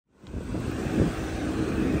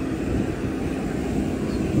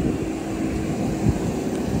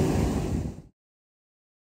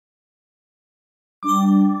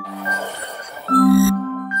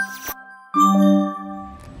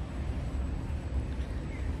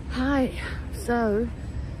Hi, so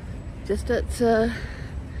just at the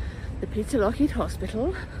Peter Lockheed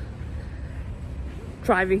Hospital.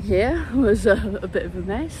 Driving here was a bit of a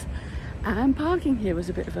mess, and parking here was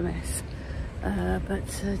a bit of a mess. But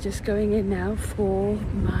just going in now for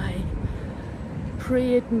my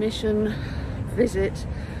pre-admission visit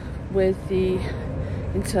with the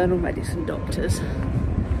internal medicine doctors.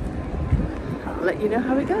 I'll let you know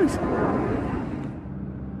how it goes.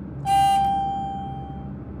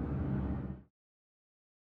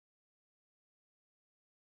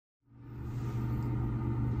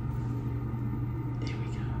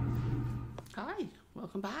 Hi,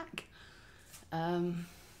 welcome back.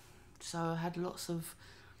 So I had lots of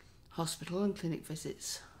hospital and clinic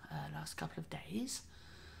visits last couple of days.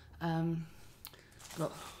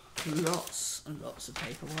 Got lots and lots of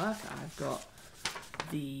paperwork. I've got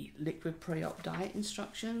the liquid pre-op diet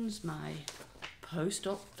instructions, my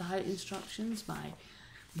post-op diet instructions, my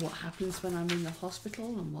what happens when I'm in the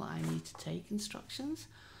hospital and what I need to take instructions.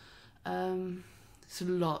 So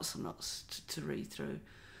lots and lots to read through.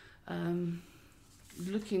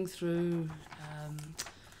 Looking through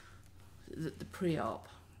the pre-op,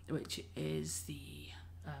 which is the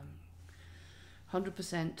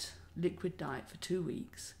 100% liquid diet for 2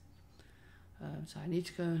 weeks. So I need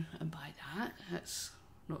to go and buy that. That's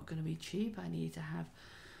not going to be cheap. I need to have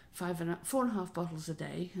 4.5 bottles a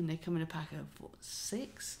day, and they come in a pack of what,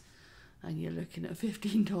 6, and you're looking at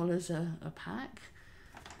 $15 a pack.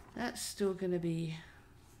 That's still going to be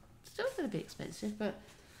expensive, but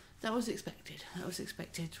that was expected. That was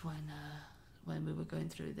expected when we were going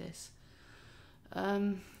through this.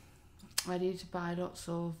 I need to buy lots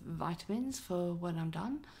of vitamins for when I'm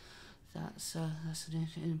done. That's an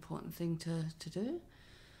important thing to do.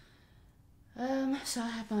 So I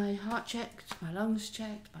had my heart checked, my lungs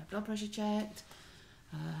checked, my blood pressure checked.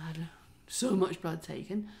 I had so much blood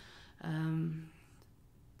taken.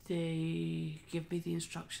 They give me the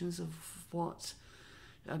instructions of what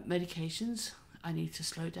medications I need to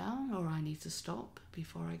slow down or I need to stop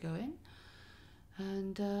before I go in.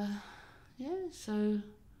 And yeah, so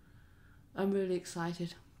I'm really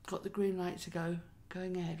excited. Got the green light to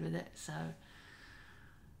going ahead with it. So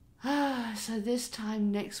so this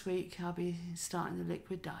time next week I'll be starting the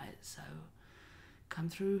liquid diet, so come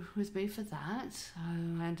through with me for that.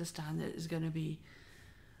 I understand that there's going to be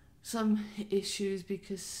some issues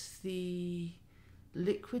because the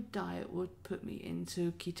liquid diet would put me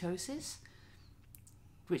into ketosis,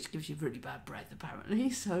 which gives you really bad breath apparently,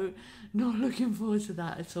 so not looking forward to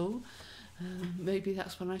that at all. Maybe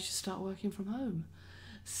that's when I should start working from home.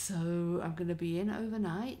 So I'm going to be in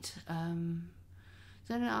overnight.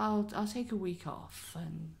 Then I'll take a week off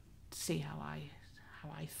and see how I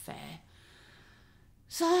fare.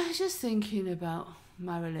 So I was just thinking about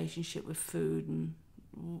my relationship with food and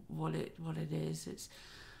what it is. It's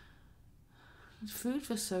food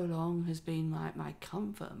for so long has been my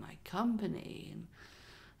comfort, my company,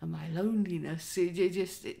 and my loneliness.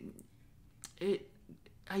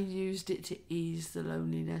 I used it to ease the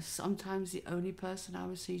loneliness. Sometimes the only person I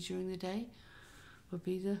would see during the day would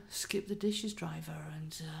be the skip the dishes driver,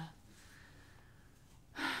 and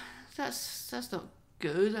that's not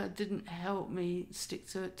good. That didn't help me stick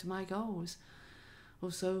to my goals.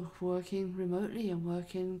 Also, working remotely and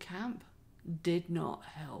working camp did not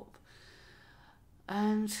help.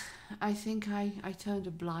 And I think I turned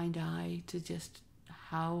a blind eye to just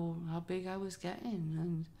how big I was getting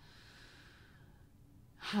and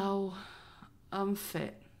how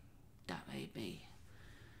unfit that made me.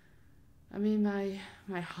 I mean,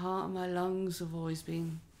 my heart and my lungs have always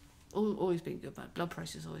been good. My blood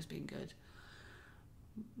pressure's always been good.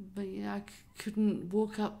 But yeah, I couldn't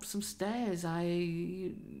walk up some stairs.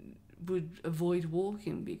 I would avoid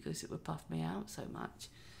walking because it would puff me out so much.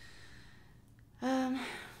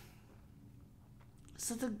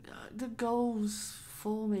 So the goals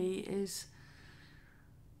for me is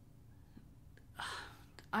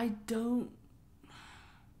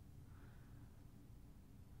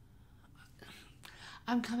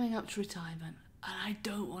I'm coming up to retirement, and I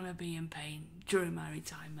don't want to be in pain during my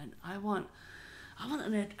retirement. I want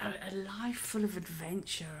a life full of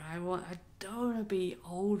adventure. I don't want to be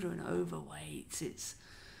older and overweight.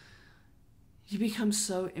 You become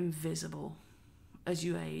so invisible as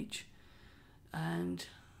you age, and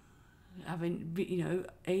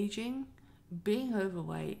aging, being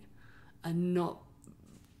overweight and not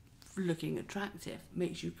looking attractive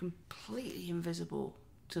makes you completely invisible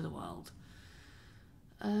to the world.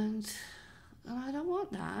 And I don't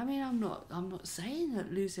want that. I mean, I'm not saying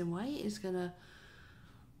that losing weight is gonna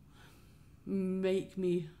make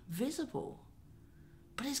me visible,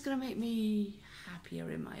 but it's going to make me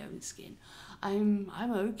happier in my own skin. I'm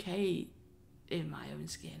okay in my own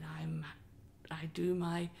skin. I do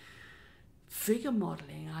my figure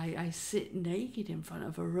modelling. I sit naked in front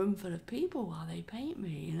of a room full of people while they paint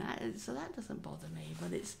me, and so that doesn't bother me.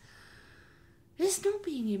 But it's not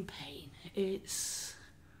being in pain. It's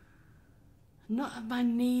not, my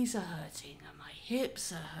knees are hurting and my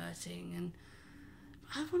hips are hurting, and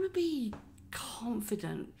I want to be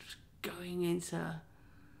confident going into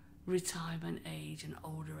retirement age and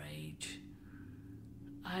older age.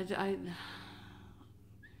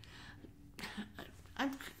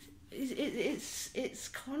 It's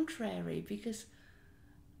contrary, because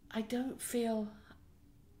I don't feel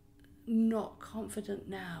not confident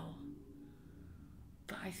now,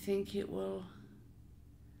 but I think it will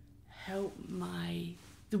help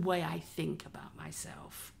the way I think about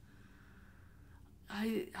myself.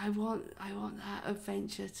 I want that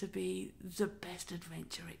adventure to be the best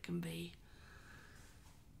adventure it can be.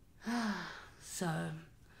 So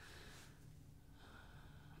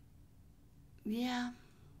yeah,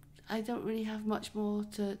 I don't really have much more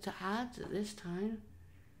to add at this time.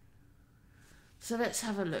 So let's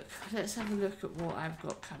have a look. Let's have a look at what I've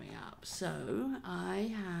got coming up. So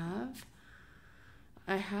I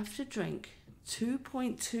have to drink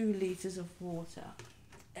 2.2 litres of water,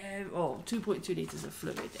 or 2.2 litres of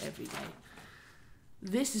fluid every day.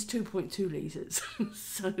 This is 2.2 litres.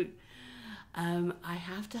 So I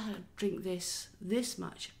have to drink this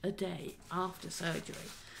much a day after surgery.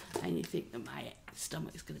 And you think that my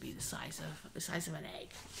stomach is going to be the size of an egg.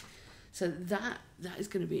 So that is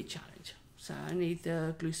going to be a challenge. So I need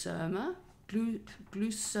the Glucerna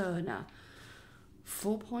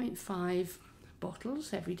 4.5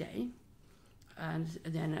 bottles every day, and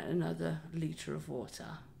then another litre of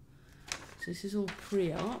water. So this is all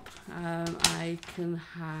pre-op. I can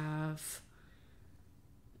have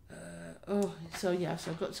so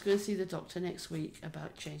I've got to go and see the doctor next week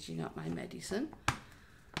about changing up my medicine.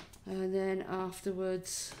 And then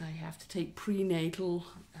afterwards, I have to take prenatal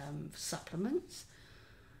supplements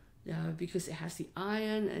because it has the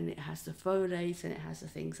iron and it has the folate and it has the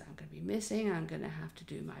things that I'm going to be missing. I'm going to have to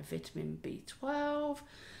do my vitamin B12,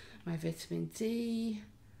 my vitamin D.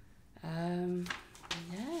 And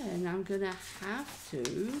I'm going to have to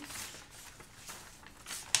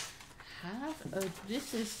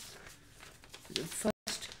this is the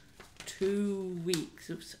first 2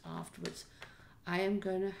 weeks afterwards. I am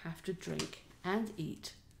going to have to drink and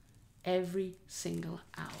eat every single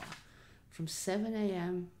hour from 7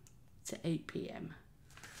 a.m. to 8 p.m.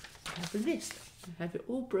 I have a list. I have it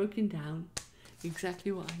all broken down,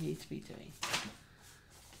 exactly what I need to be doing.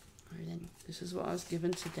 And then this is what I was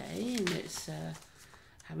given today, and it's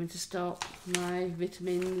having to start my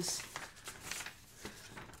vitamins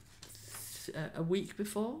a week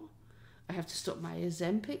before. I have to stop my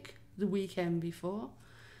Ozempic the weekend before.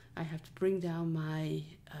 I have to bring down my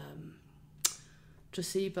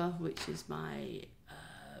Tresiba, which is my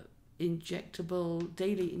daily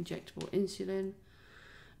injectable insulin,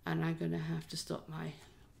 and I'm going to have to stop my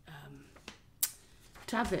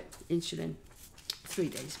tablet insulin 3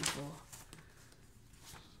 days before.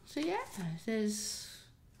 So yeah, there's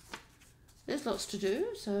lots to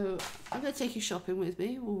do. So I'm going to take you shopping with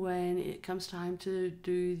me when it comes time to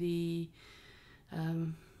do the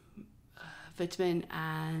vitamin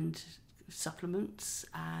and supplements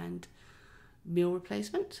and meal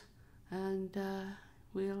replacement, and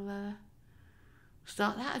we'll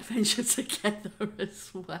start that adventure together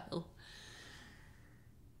as well.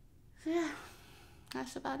 So yeah,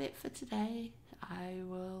 that's about it for today. I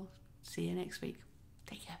will see you next week.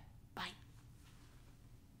 Take care.